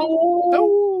 Brosnan.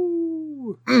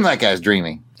 Oh. That guy's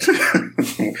dreamy.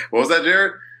 What was that,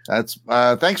 Jared? That's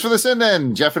thanks for the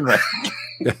send-in, Jeff and Ray.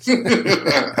 You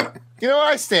know,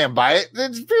 I stand by it.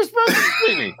 It's Pierce Brosnan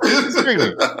dreamy. He's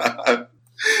dreamy.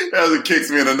 As it kicks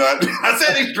me in the nut. I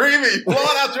said he's dreamy. Blow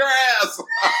it out your ass.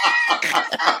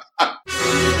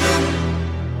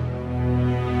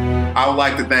 I would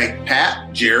like to thank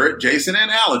Pat, Jared, Jason, and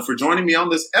Alan for joining me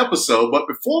on this episode. But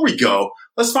before we go,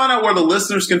 let's find out where the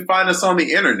listeners can find us on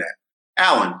the internet.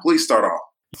 Alan, please start off.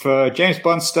 For James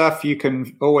Bond stuff, you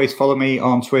can always follow me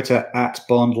on Twitter at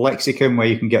Bond Lexicon, where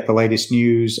you can get the latest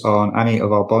news on any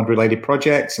of our Bond-related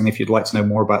projects. And if you'd like to know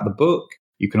more about the book,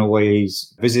 you can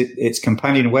always visit its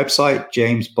companion website,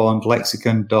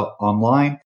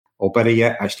 jamesbondlexicon.online, or better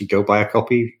yet, actually go buy a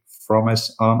copy from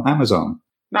us on Amazon.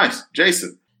 Nice.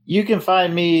 Jason? You can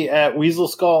find me at Weasel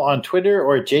Skull on Twitter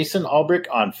or Jason Albrick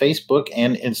on Facebook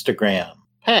and Instagram.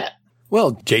 Pat?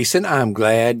 Well, Jason, I'm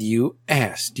glad you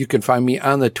asked. You can find me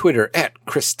on the Twitter at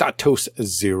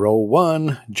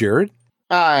Christatos01. Jared?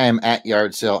 I'm at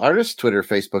Yard Sale Artist, Twitter,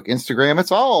 Facebook, Instagram.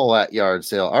 It's all at Yard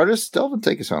Sale Artist. Delvin,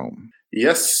 take us home.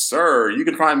 Yes, sir. You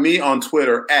can find me on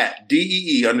Twitter at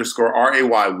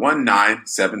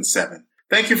DEE_RAY1977.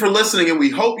 Thank you for listening, and we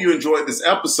hope you enjoyed this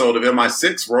episode of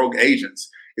MI6 Rogue Agents.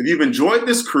 If you've enjoyed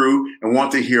this crew and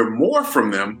want to hear more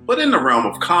from them, but in the realm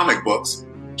of comic books,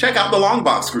 check out the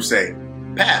Longbox Crusade.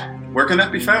 Pat, where can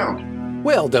that be found?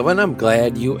 Well, Delvin, I'm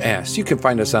glad you asked. You can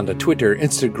find us on the Twitter,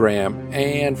 Instagram,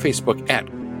 and Facebook at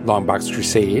Longbox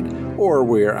Crusade, or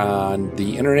we're on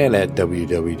the internet at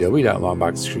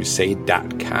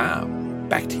www.longboxcrusade.com.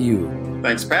 Back to you.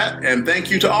 Thanks, Pat, and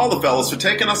thank you to all the fellas for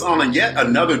taking us on yet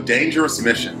another dangerous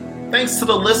mission. Thanks to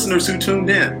the listeners who tuned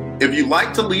in. If you'd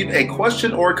like to leave a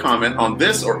question or a comment on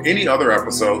this or any other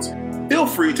episodes, feel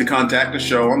free to contact the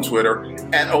show on Twitter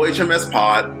at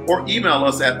OHMSPod or email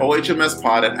us at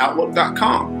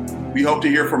ohmspod@outlook.com. We hope to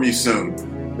hear from you soon.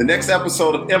 The next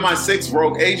episode of MI6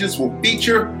 Rogue Agents will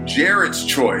feature Jared's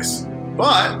choice.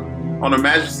 But on Her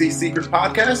Majesty's Secret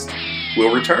Podcast,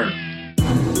 we'll return.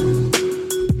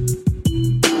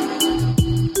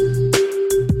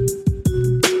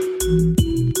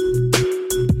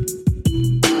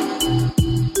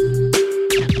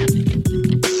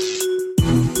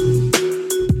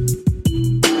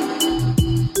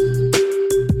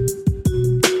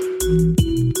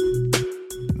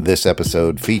 This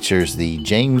episode features the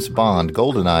James Bond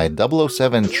GoldenEye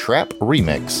 007 Trap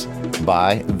remix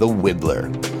by The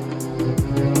Whittler.